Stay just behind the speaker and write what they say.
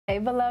Hey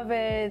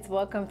beloveds,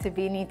 welcome to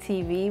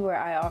BeenieTV, where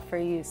I offer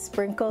you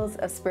sprinkles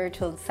of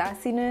spiritual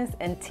sassiness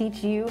and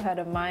teach you how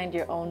to mind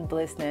your own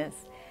blissness.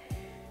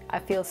 I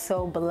feel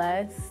so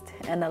blessed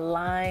and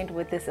aligned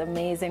with this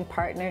amazing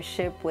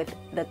partnership with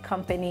the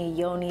company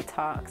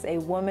Yoni-Tox, a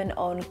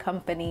woman-owned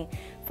company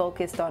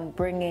focused on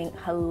bringing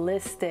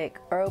holistic,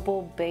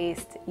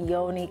 herbal-based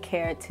yoni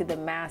care to the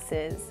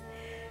masses.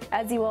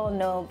 As you all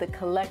know, the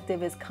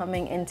collective is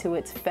coming into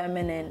its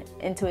feminine,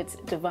 into its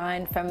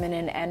divine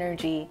feminine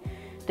energy.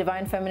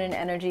 Divine feminine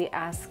energy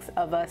asks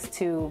of us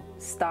to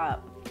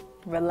stop,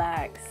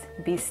 relax,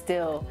 be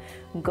still,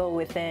 go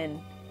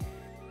within.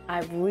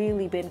 I've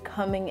really been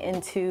coming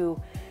into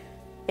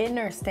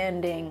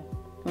understanding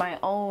my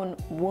own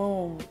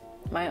womb,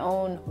 my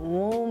own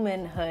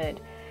womanhood,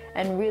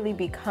 and really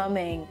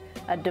becoming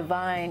a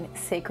divine,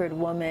 sacred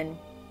woman.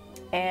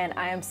 And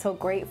I am so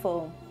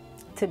grateful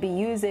to be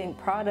using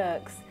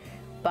products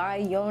by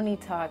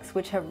Yoni-Tox,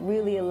 which have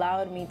really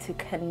allowed me to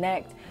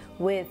connect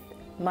with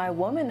my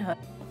womanhood.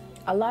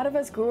 A lot of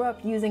us grew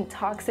up using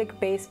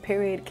toxic-based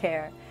period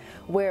care,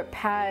 where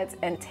pads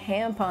and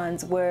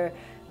tampons were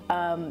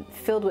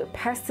filled with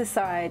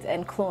pesticides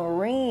and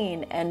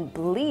chlorine and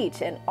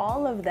bleach, and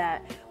all of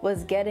that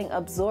was getting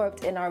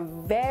absorbed in our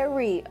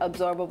very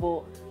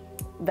absorbable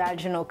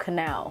vaginal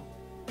canal.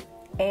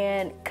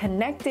 And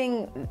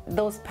connecting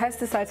those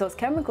pesticides, those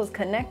chemicals,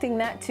 connecting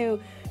that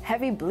to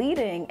heavy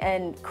bleeding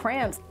and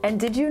cramps. And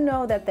did you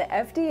know that the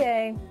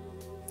FDA,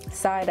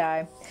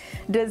 side-eye,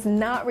 does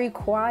not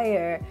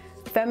require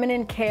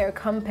feminine care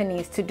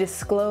companies to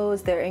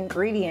disclose their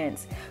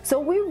ingredients? So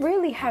we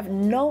really have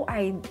no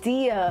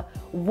idea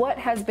what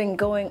has been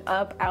going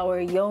up our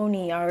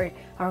yoni, our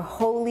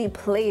holy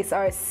place,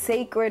 our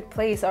sacred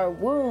place, our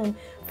womb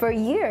for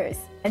years.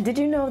 And did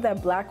you know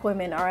that Black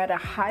women are at a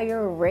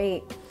higher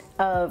rate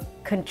of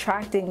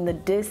contracting the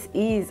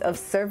dis-ease of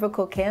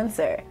cervical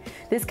cancer?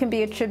 This can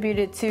be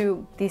attributed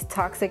to these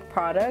toxic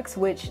products,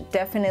 which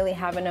definitely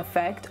have an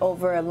effect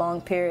over a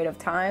long period of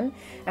time.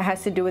 It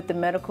has to do with the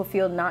medical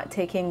field not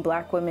taking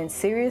Black women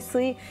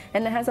seriously,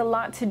 and it has a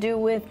lot to do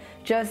with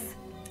just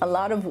a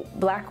lot of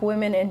Black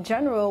women in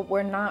general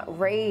were not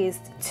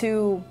raised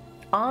to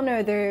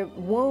honor their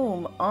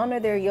womb, honor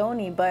their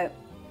yoni. But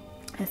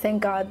I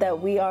thank God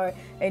that we are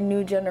a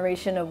new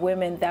generation of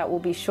women that will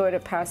be sure to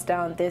pass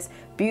down this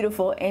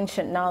beautiful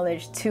ancient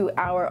knowledge to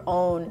our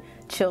own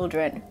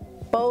children,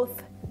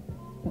 both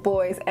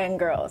boys and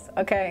girls,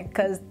 okay?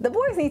 Because the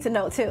boys need to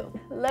know too.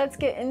 Let's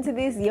get into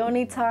these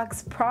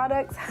Yoni-Tox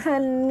products,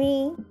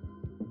 honey.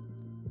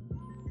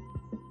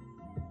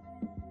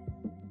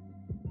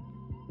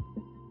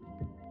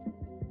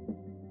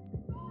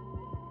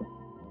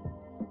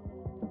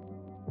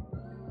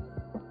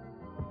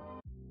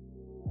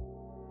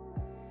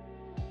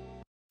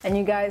 And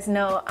you guys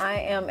know I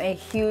am a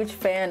huge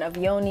fan of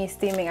yoni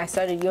steaming. I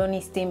started yoni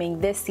steaming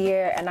this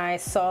year, and I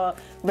saw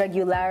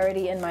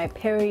regularity in my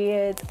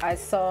periods. I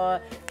saw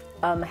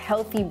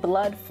healthy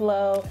blood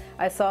flow.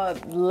 I saw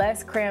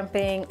less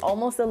cramping,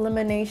 almost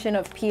elimination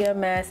of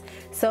PMS.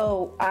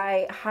 So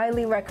I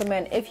highly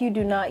recommend, if you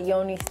do not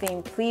yoni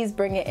steam, please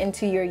bring it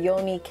into your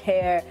yoni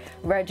care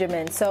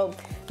regimen. So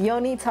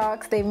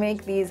Yoni-Tox, they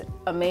make these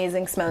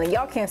amazing smelling.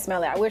 Y'all can't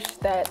smell it. I wish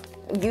that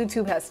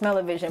YouTube has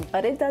smell-o-vision,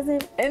 but it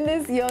doesn't. In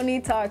this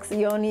Yoni-Tox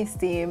yoni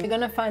steam, you're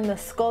gonna find the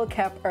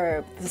skullcap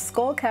herb. The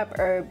skullcap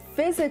herb,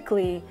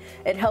 physically,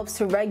 it helps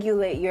to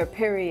regulate your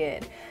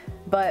period.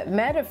 But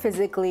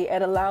metaphysically,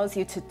 it allows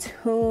you to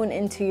tune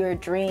into your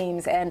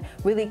dreams and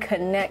really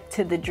connect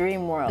to the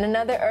dream world. And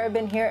another herb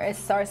in here is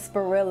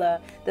sarsaparilla.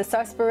 The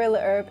sarsaparilla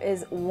herb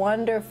is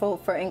wonderful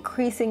for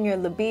increasing your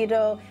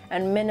libido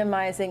and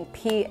minimizing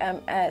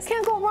PMS.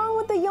 Can't go wrong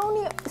with the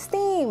yoni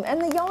steam and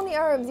the yoni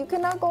herbs. You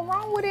cannot go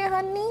wrong with it,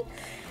 honey.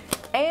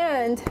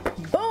 And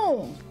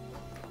boom!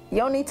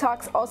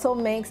 Yoni-Tox also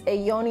makes a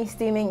yoni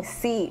steaming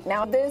seat.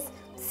 Now this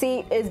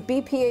seat is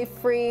BPA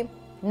free.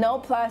 No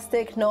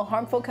plastic, no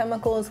harmful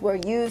chemicals were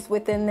used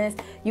within this.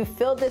 You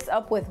fill this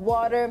up with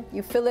water,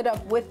 you fill it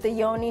up with the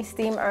yoni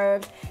steam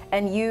herbs,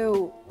 and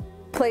you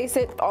place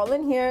it all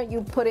in here.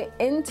 You put it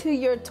into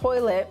your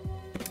toilet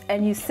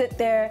and you sit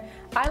there.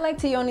 I like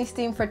to yoni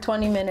steam for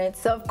 20 minutes.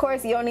 So of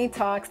course,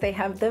 Yoni-Tox, they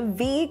have the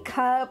V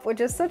cup,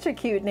 which is such a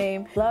cute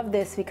name. Love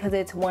this because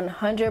it's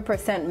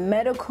 100%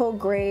 medical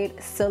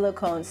grade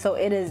silicone. So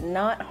it is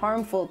not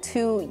harmful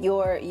to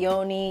your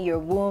yoni, your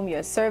womb,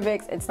 your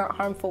cervix. It's not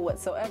harmful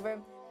whatsoever.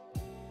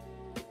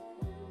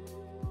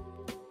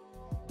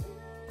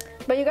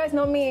 But you guys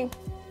know me,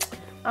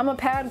 I'm a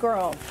pad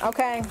girl,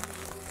 okay?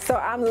 So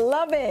I'm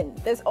loving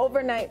this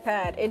overnight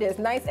pad. It is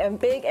nice and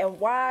big and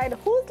wide.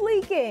 Who's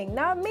leaking?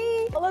 Not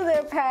me. All of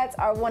their pads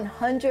are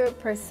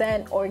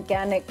 100%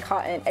 organic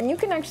cotton, and you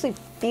can actually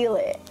feel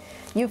it.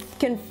 You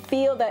can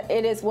feel that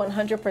it is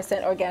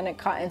 100% organic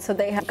cotton. So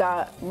they have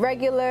got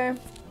regular,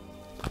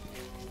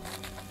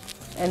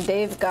 and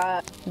they've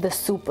got the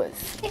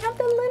supers. They have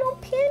the little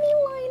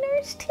panty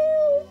liners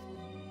too.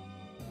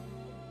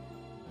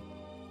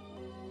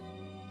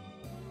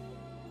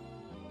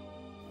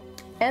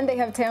 And they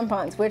have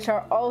tampons, which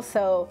are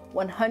also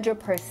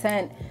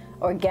 100%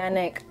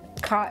 organic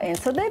cotton.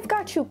 So they've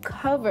got you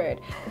covered.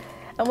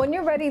 And when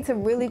you're ready to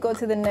really go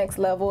to the next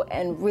level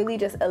and really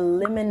just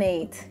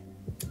eliminate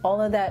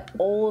all of that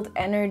old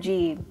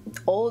energy,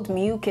 old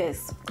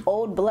mucus,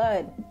 old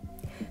blood,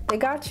 they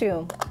got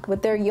you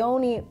with their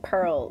Yoni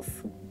pearls.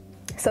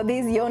 So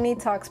these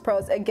Yonitox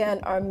pearls, again,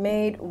 are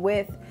made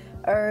with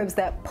herbs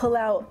that pull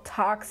out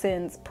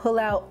toxins, pull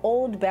out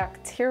old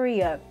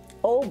bacteria,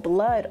 old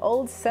blood,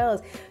 old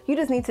cells. You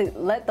just need to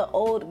let the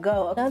old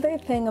go. Another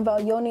thing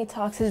about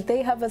Yonitox is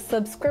they have a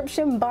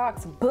subscription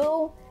box,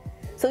 boo.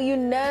 So you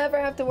never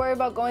have to worry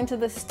about going to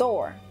the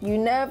store. You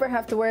never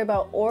have to worry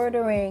about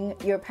ordering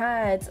your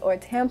pads or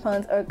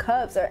tampons or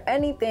cups or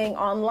anything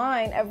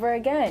online ever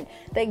again.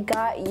 They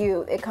got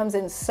you. It comes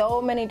in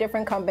so many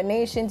different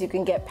combinations. You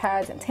can get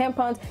pads and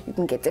tampons. You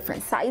can get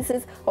different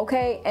sizes,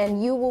 okay?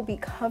 And you will be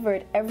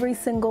covered every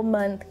single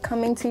month,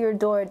 coming to your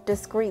door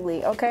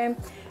discreetly, okay?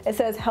 It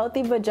says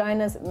healthy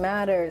vaginas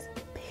matters,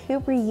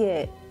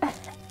 period.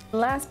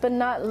 Last but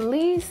not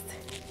least,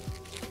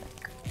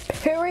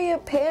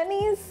 period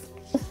panties.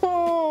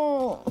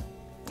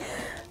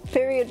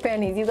 Period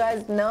panties. You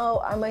guys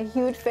know I'm a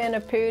huge fan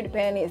of period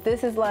panties.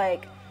 This is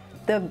like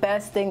the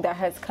best thing that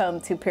has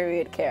come to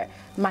period care.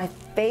 My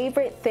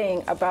favorite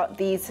thing about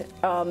these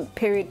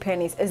period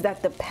panties is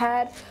that the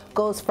pad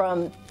goes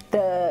from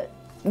the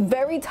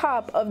very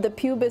top of the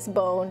pubis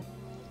bone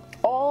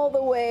all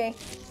the way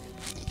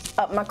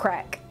up my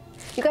crack.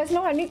 You guys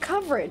know I need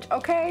coverage,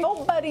 okay?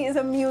 Nobody is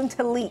immune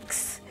to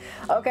leaks,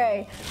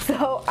 okay?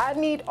 So I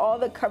need all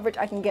the coverage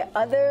I can get.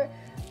 Other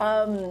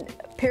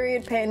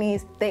period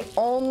panties, they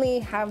only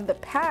have the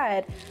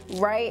pad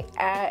right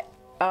at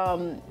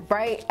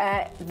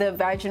the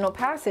vaginal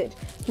passage.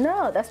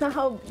 No, that's not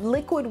how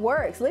liquid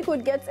works.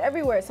 Liquid gets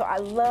everywhere. So I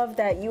love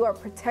that you are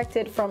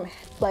protected from,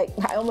 like,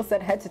 I almost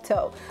said head to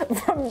toe,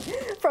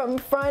 from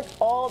front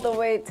all the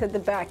way to the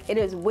back. It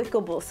is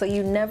wickable, so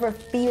you never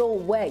feel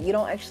wet. You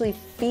don't actually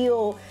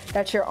feel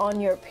that you're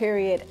on your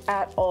period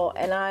at all,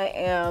 and I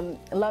am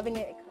loving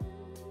it.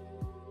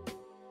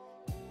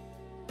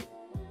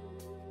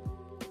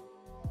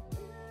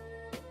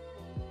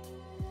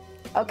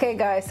 Okay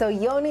guys, so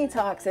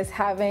Yonitox is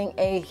having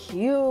a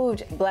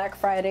huge Black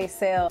Friday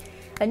sale,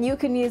 and you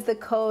can use the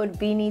code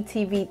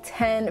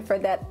BeenieTV10 for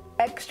that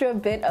extra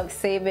bit of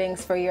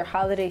savings for your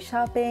holiday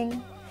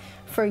shopping,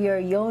 for your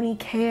yoni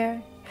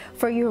care,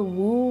 for your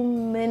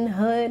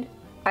womanhood.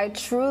 I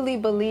truly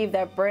believe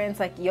that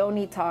brands like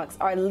Yonitox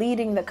are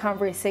leading the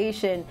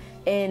conversation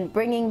in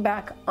bringing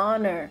back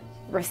honor,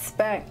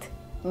 respect,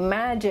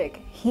 magic,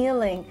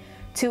 healing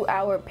to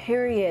our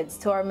periods,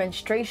 to our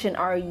menstruation,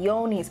 our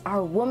yonis,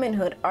 our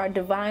womanhood, our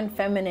divine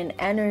feminine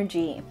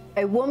energy.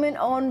 A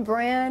woman-owned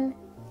brand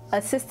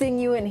assisting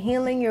you in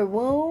healing your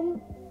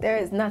womb. There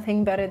is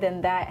nothing better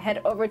than that.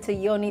 Head over to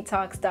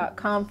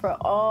Yonitox.com for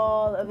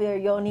all of your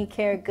yoni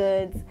care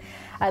goods.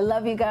 I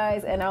love you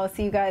guys, and I will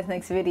see you guys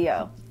next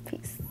video.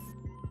 Peace.